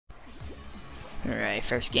Alright,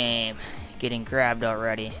 first game. Getting grabbed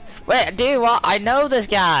already. Wait, dude, well, I know this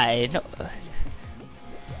guy. No.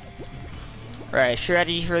 Right,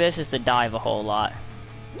 strategy for this is to dive a whole lot.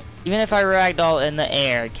 Even if I ragdoll in the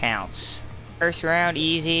air, it counts. First round,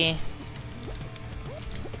 easy.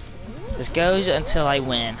 This goes until I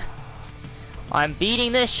win. I'm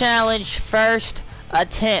beating this challenge first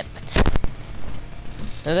attempt.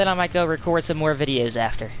 And then I might go record some more videos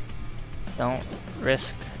after. Don't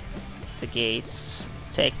risk the gates.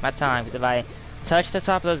 Take my time, because if I touch the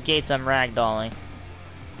top of those gates, I'm ragdolling.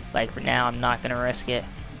 Like for now, I'm not gonna risk it.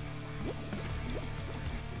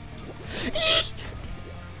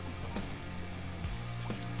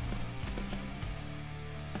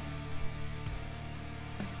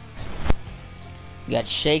 We got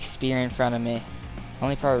Shakespeare in front of me.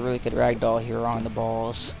 Only probably really could ragdoll here on the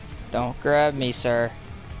balls. Don't grab me, sir.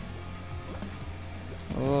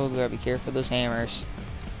 Oh, gotta be careful of those hammers.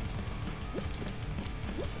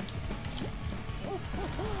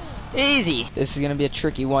 Easy! This is gonna be a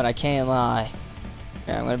tricky one, I can't lie.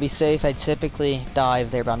 Yeah, I'm gonna be safe. I typically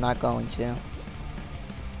dive there, but I'm not going to.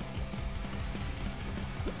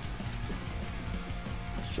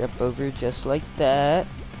 Jump over just like that.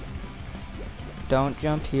 Don't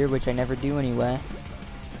jump here, which I never do anyway.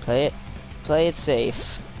 Play it safe.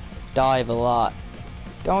 Dive a lot.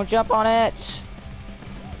 Don't jump on it!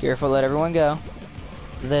 Careful, let everyone go.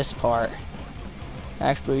 This part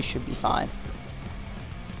actually should be fine.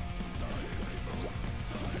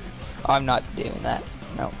 I'm not doing that.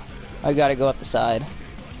 No. I gotta go up the side.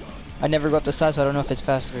 I never go up the side, so I don't know if it's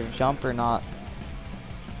faster to jump or not.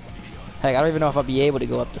 Heck, I don't even know if I'll be able to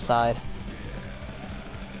go up the side.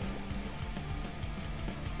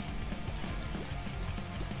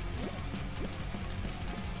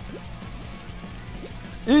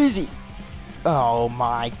 Easy! Oh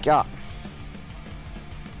my god.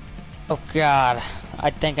 Oh god. I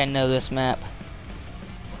think I know this map.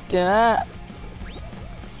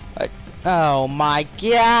 Oh my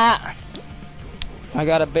god! I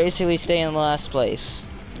gotta basically stay in last place.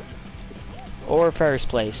 Or first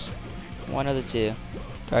place. One of the two.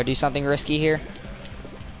 Do I do something risky here?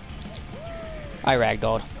 I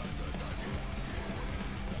ragdolled.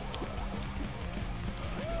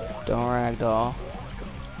 Don't ragdoll.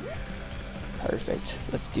 Perfect.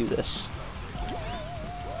 Let's do this.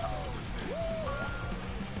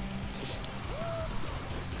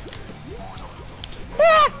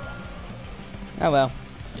 Ah! Oh well.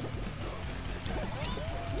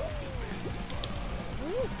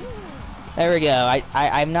 There we go.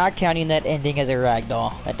 I'm not counting that ending as a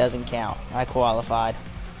ragdoll. That doesn't count. I qualified.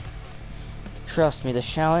 Trust me, the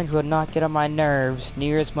challenge would not get on my nerves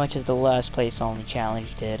near as much as the last place only challenge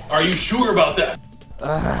did. Are you sure about that?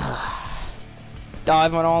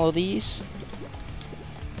 Dive on all of these.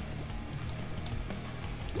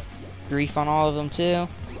 Grief on all of them too.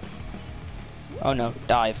 Oh no,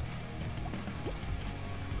 dive.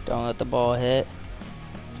 Don't let the ball hit.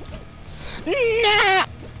 No!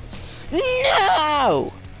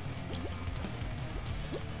 No!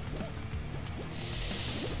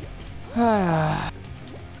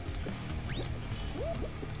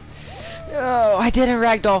 Oh, I didn't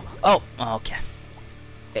ragdoll. Oh, okay.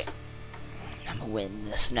 I'm gonna win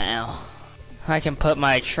this now. I can put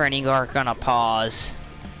my training arc on a pause.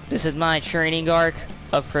 This is my training arc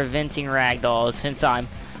of preventing ragdolls, since I'm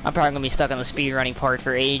probably gonna be stuck on the speedrunning part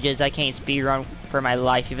for ages. I can't speedrun for my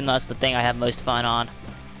life, even though that's the thing I have most fun on.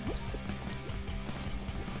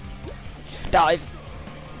 Dive.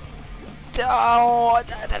 Oh,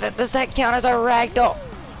 does that count as a ragdoll?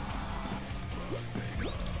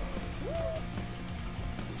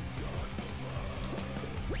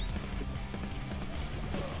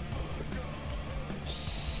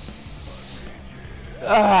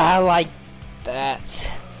 I like that.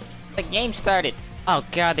 The game started. Oh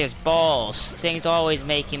god, there's balls. This thing's always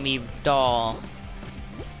making me dull.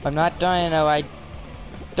 I'm not Dino. I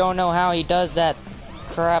don't know how he does that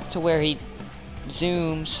crap to where he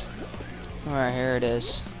zooms. Alright, here it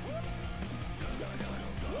is.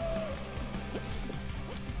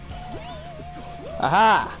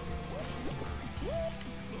 Aha!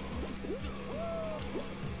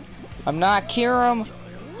 I'm not Kiram,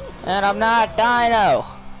 and I'm not Dino.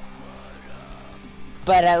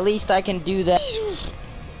 But at least I can do that.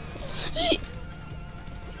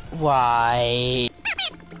 Why?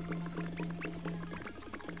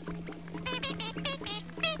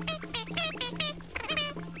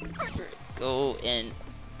 Go and...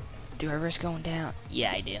 Do I risk going down?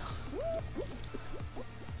 Yeah, I do.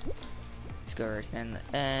 Let's go right in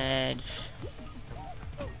the edge.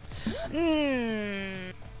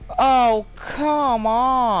 Oh, come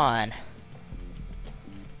on!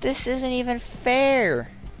 This isn't even fair.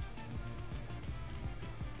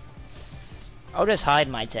 I'll just hide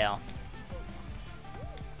my tail.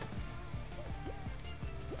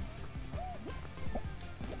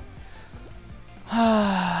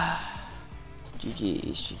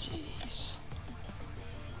 GG's, GG's.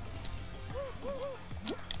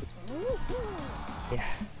 Yeah.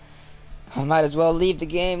 I might as well leave the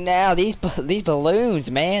game now. These balloons,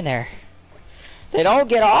 man, they don't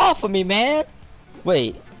get off of me, man.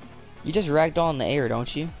 Wait, you just ragdoll in the air,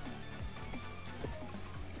 don't you?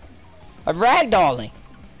 I'm ragdolling.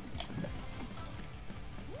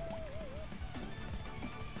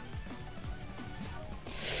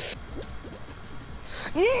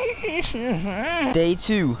 Day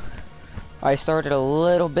 2. I started a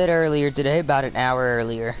little bit earlier today, about an hour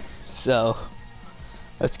earlier. So,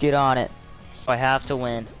 let's get on it. I have to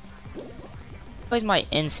win. It's my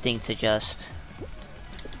instinct to just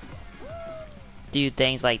do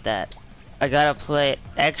things like that. I gotta play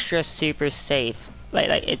extra super safe.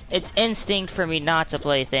 Like it's instinct for me not to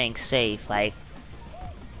play things safe. Like,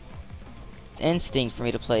 it's instinct for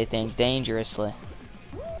me to play things dangerously.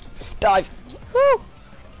 Dive! Woo!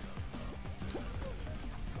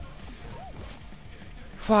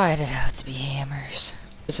 Why did it have to be hammers?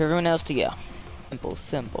 If everyone else to go. Simple,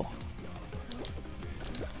 simple.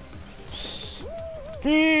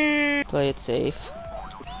 Play it safe.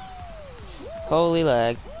 Holy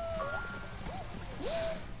lag.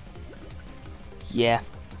 Yeah.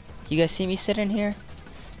 You guys see me sitting here?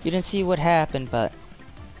 You didn't see what happened, but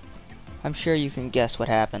I'm sure you can guess what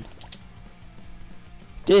happened.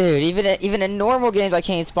 Dude, even in normal games I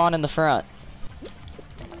can't spawn in the front.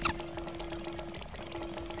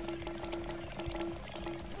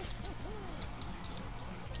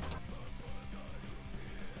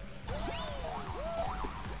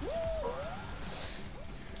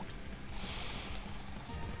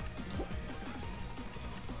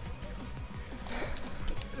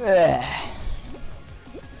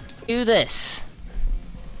 Do this.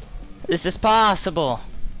 This is possible.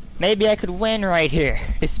 Maybe I could win right here.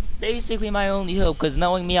 It's basically my only hope, because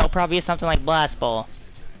knowing me, I'll probably get something like Blast Ball.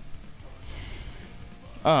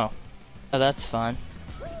 Oh, that's fun.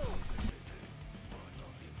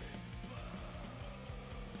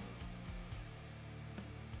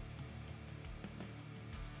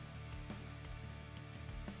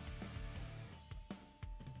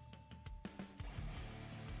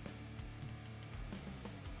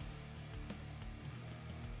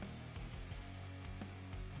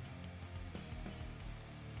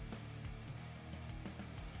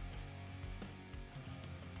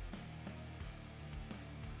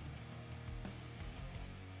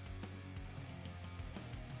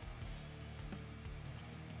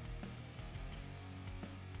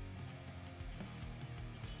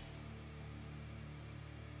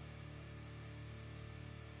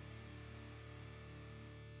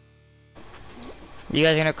 You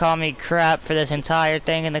guys are gonna call me crap for this entire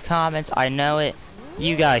thing in the comments. I know it.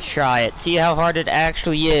 You guys try it. See how hard it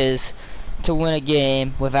actually is to win a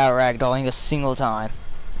game without ragdolling a single time.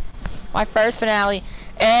 My first finale,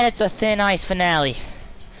 and it's a thin ice finale.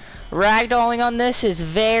 Ragdolling on this is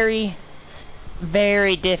very,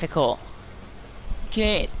 very difficult.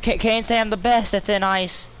 Can't say I'm the best at thin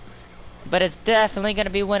ice, but it's definitely gonna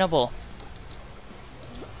be winnable.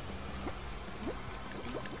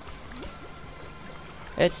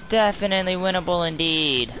 It's definitely winnable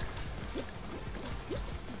indeed.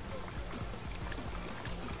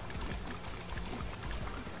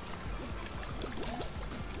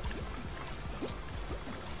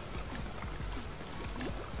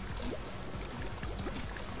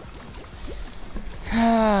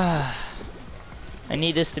 I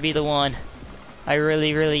need this to be the one. I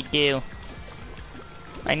really, really do.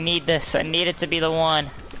 I need this. I need it to be the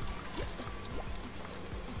one.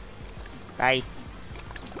 Right.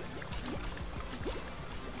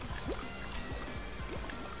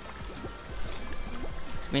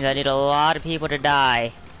 Means I need a lot of people to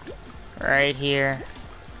die right here,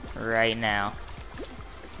 right now.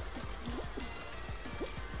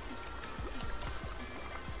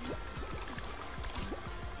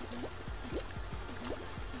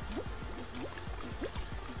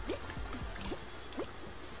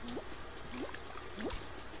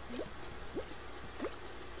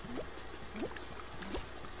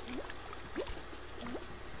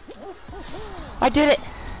 I did it!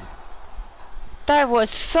 That was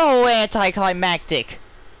so anticlimactic.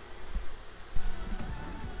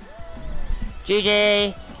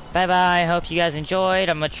 GG. Bye bye. Hope you guys enjoyed.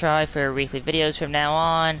 I'm gonna try for weekly videos from now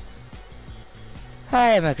on.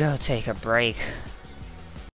 I'm gonna go take a break.